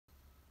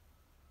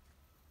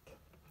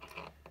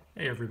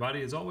Hey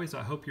everybody, as always,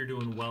 I hope you're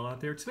doing well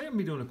out there. Today I'm going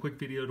to be doing a quick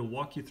video to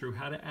walk you through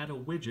how to add a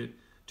widget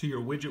to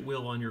your widget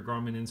wheel on your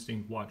Garmin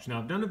Instinct watch. Now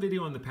I've done a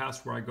video in the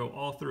past where I go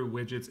all through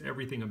widgets,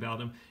 everything about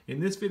them. In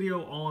this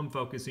video, all I'm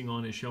focusing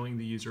on is showing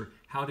the user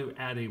how to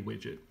add a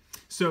widget.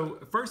 So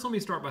first let me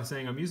start by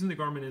saying I'm using the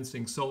Garmin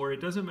Instinct Solar.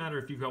 It doesn't matter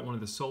if you've got one of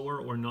the solar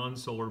or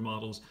non-solar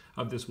models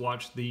of this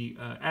watch, the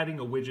adding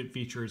a widget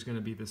feature is going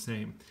to be the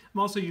same. I'm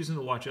also using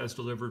the watch as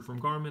delivered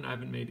from Garmin. I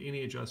haven't made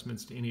any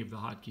adjustments to any of the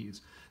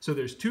hotkeys. So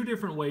there's two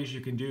different ways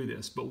you can do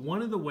this, but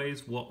one of the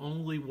ways will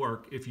only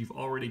work if you've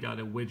already got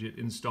a widget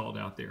installed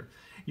out there.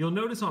 You'll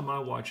notice on my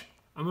watch,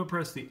 I'm going to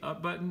press the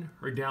up button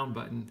or down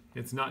button.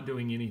 It's not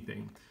doing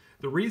anything.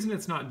 The reason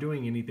it's not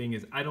doing anything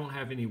is I don't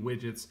have any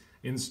widgets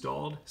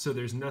installed, so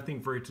there's nothing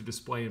for it to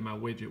display in my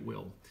widget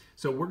wheel.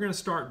 So we're going to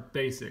start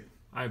basic.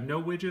 I have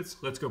no widgets.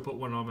 Let's go put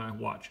one on my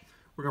watch.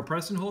 We're going to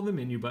press and hold the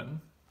menu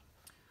button.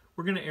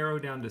 We're going to arrow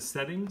down to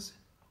settings.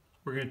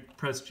 We're going to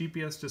press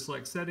GPS to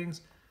select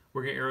settings.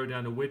 We're going to arrow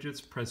down to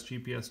widgets, press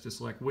GPS to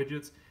select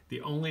widgets. The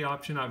only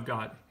option I've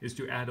got is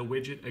to add a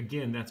widget.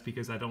 Again, that's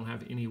because I don't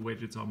have any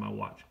widgets on my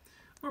watch.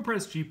 I'm going to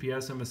press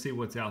GPS. I'm going to see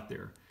what's out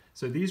there.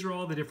 So these are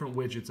all the different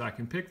widgets I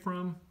can pick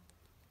from.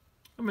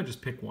 I'm going to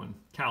just pick one,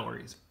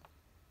 calories.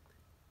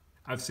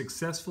 I've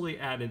successfully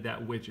added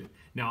that widget.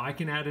 Now I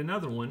can add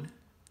another one,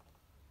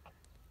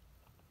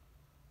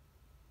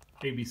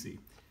 ABC.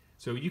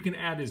 So you can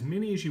add as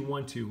many as you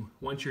want to.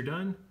 Once you're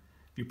done,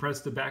 if you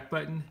press the back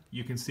button,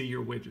 you can see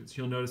your widgets.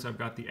 You'll notice I've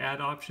got the add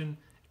option,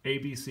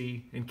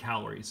 ABC, and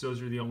calories. Those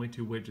are the only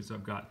two widgets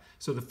I've got.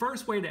 So the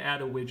first way to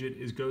add a widget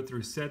is go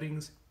through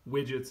settings,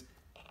 widgets,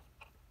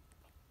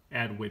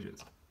 add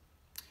widgets.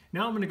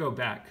 Now I'm going to go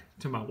back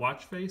to my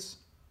watch face.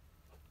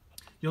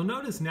 You'll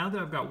notice now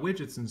that I've got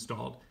widgets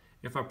installed,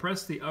 if I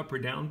press the up or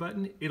down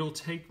button, it'll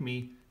take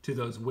me to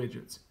those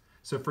widgets.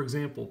 So for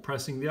example,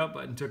 pressing the up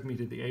button took me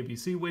to the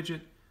ABC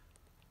widget,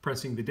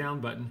 pressing the down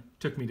button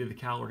took me to the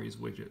calories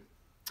widget.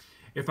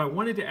 If I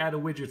wanted to add a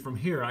widget from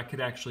here, I could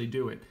actually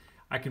do it.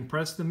 I can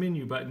press the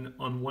menu button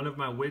on one of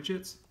my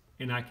widgets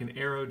and I can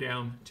arrow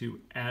down to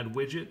add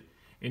widget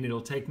and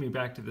it'll take me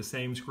back to the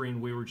same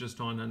screen we were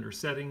just on under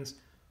settings,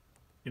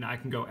 and I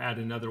can go add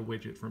another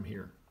widget from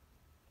here.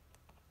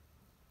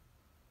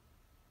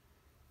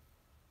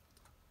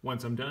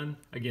 Once I'm done,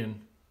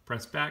 again,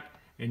 press back,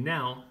 and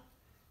now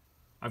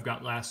I've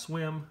got last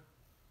swim,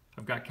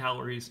 I've got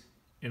calories,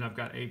 and I've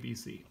got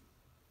ABC.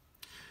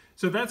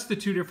 So that's the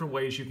two different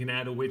ways you can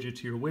add a widget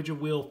to your widget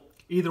wheel.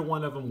 Either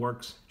one of them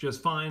works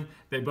just fine.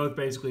 They both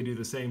basically do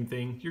the same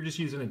thing. You're just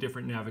using a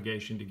different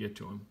navigation to get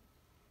to them.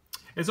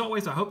 As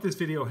always, I hope this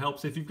video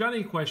helps. If you've got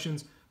any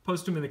questions,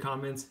 post them in the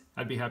comments.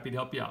 I'd be happy to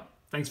help you out.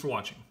 Thanks for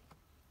watching.